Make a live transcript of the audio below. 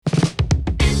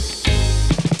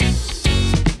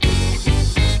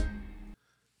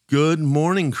Good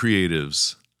morning,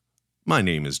 creatives. My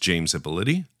name is James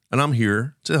Ippoliti, and I'm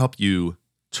here to help you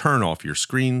turn off your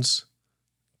screens,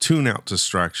 tune out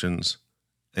distractions,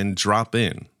 and drop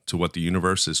in to what the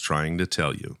universe is trying to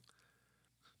tell you.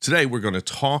 Today, we're going to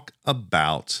talk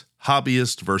about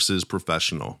hobbyist versus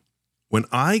professional. When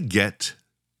I get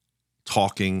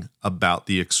talking about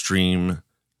the extreme,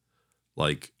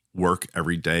 work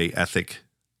every day ethic,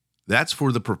 that's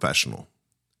for the professional.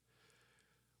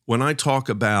 When I talk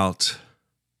about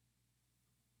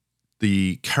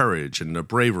the courage and the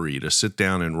bravery to sit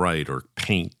down and write or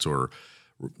paint or,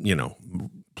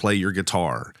 play your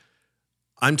guitar,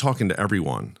 I'm talking to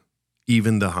everyone,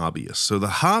 even the hobbyist. So the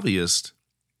hobbyist,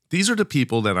 these are the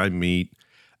people that I meet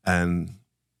and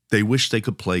they wish they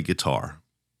could play guitar.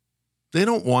 They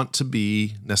don't want to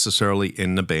be necessarily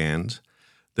in the band.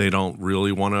 They don't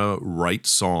really want to write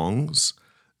songs.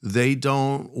 They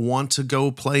don't want to go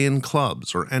play in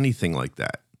clubs or anything like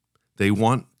that. They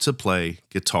want to play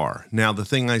guitar. Now, the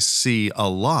thing I see a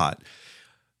lot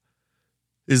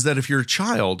is that if you're a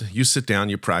child, you sit down,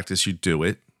 you practice, you do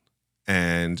it,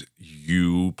 and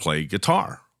you play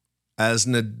guitar. As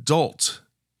an adult,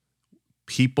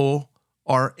 people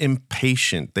are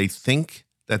impatient. They think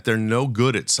that they're no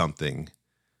good at something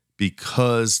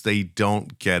because they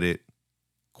don't get it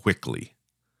quickly.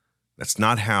 That's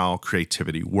not how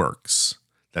creativity works.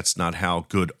 That's not how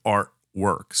good art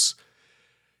works.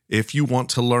 If you want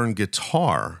to learn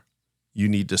guitar, you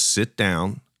need to sit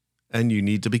down and you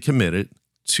need to be committed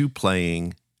to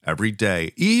playing every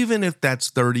day, even if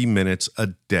that's 30 minutes a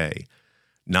day.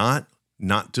 Not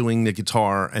doing the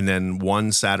guitar and then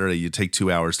one Saturday you take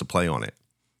 2 hours to play on it.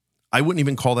 I wouldn't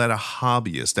even call that a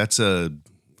hobbyist. That's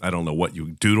I don't know what you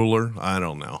doodler. I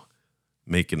don't know.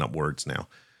 Making up words now.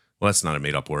 Well, that's not a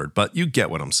made-up word, but you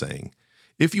get what I'm saying.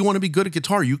 If you want to be good at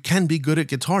guitar, you can be good at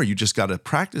guitar. You just got to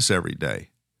practice every day.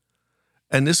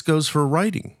 And this goes for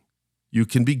writing. You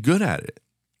can be good at it.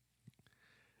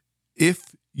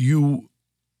 If you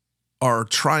are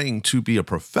trying to be a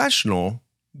professional,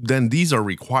 then these are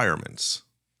requirements.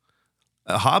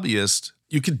 A hobbyist,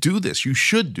 you could do this. You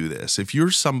should do this. If you're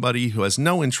somebody who has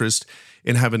no interest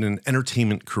in having an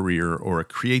entertainment career or a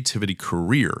creativity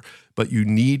career, but you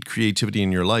need creativity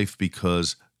in your life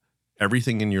because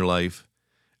everything in your life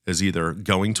is either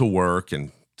going to work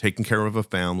and taking care of a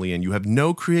family and you have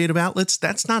no creative outlets,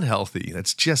 that's not healthy.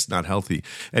 That's just not healthy.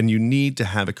 And you need to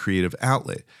have a creative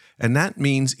outlet. And that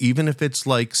means even if it's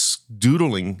like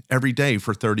doodling every day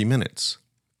for 30 minutes,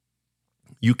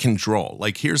 you can draw.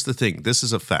 Here's the thing. This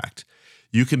is a fact.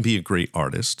 You can be a great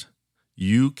artist.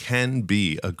 You can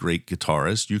be a great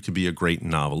guitarist. You can be a great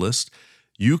novelist.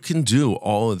 You can do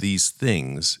all of these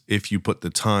things if you put the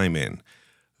time in.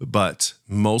 But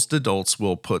most adults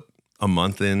will put a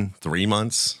month in, 3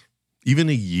 months, even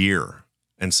a year,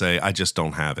 and say, I just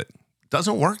don't have it. It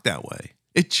doesn't work that way.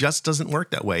 It just doesn't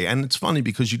work that way. And it's funny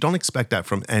because you don't expect that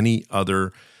from any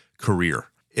other career.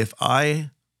 If I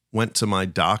went to my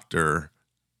doctor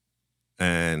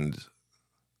and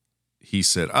he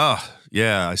said,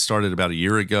 I started about a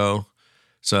year ago.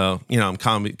 So, I'm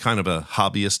kind of a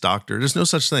hobbyist doctor. There's no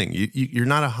such thing. You're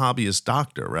not a hobbyist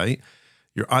doctor, right?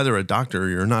 You're either a doctor or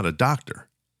you're not a doctor.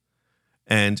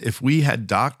 And if we had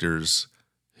doctors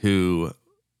who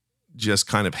just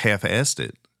kind of half-assed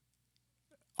it,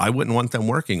 I wouldn't want them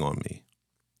working on me.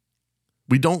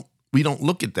 We don't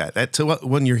look at that.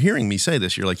 When you're hearing me say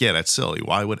this, you're like, yeah, that's silly.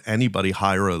 Why would anybody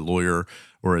hire a lawyer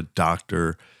or a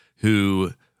doctor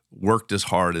who worked as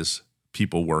hard as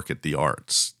people work at the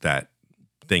arts that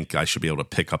think I should be able to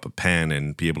pick up a pen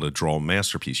and be able to draw a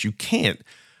masterpiece? You can't.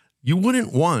 You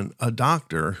wouldn't want a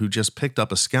doctor who just picked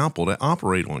up a scalpel to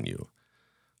operate on you.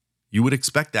 You would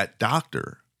expect that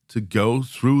doctor to go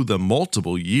through the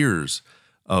multiple years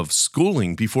of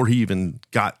schooling before he even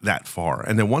got that far.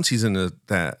 And then once he's in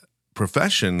that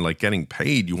profession, like getting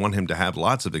paid, you want him to have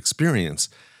lots of experience.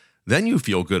 Then you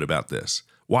feel good about this.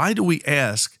 Why do we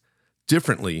ask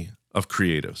differently of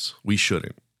creatives? We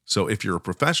shouldn't. So if you're a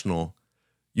professional,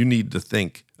 you need to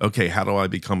think, okay, how do I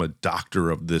become a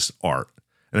doctor of this art?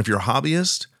 And if you're a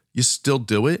hobbyist, you still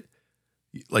do it.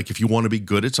 If you want to be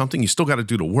good at something, you still got to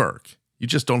do the work. You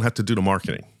just don't have to do the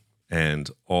marketing and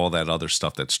all that other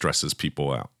stuff that stresses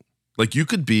people out. You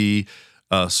could be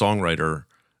a songwriter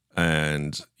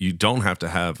and you don't have to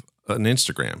have an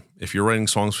Instagram. If you're writing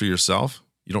songs for yourself,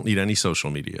 you don't need any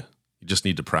social media. You just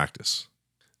need to practice.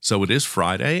 So it is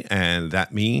Friday, and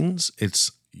that means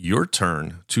it's your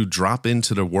turn to drop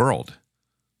into the world,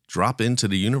 drop into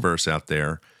the universe out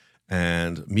there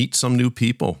and meet some new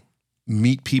people.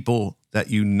 Meet people that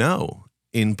you know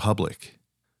in public.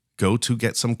 Go to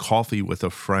get some coffee with a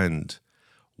friend.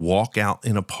 Walk out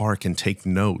in a park and take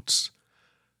notes.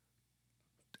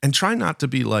 And try not to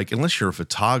be like, unless you're a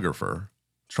photographer,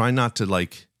 try not to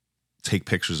like take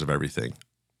pictures of everything.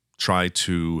 Try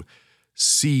to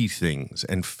see things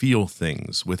and feel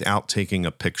things without taking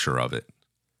a picture of it.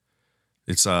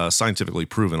 It's scientifically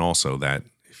proven also that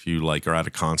if you like are at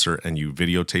a concert and you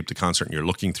videotape the concert and you're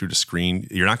looking through the screen,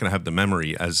 you're not going to have the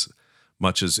memory as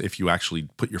much as if you actually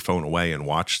put your phone away and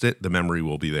watched it. The memory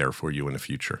will be there for you in the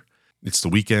future. It's the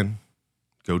weekend.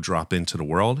 Go drop into the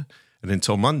world. And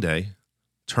until Monday,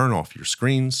 turn off your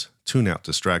screens, tune out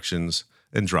distractions,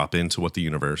 and drop into what the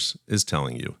universe is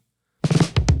telling you.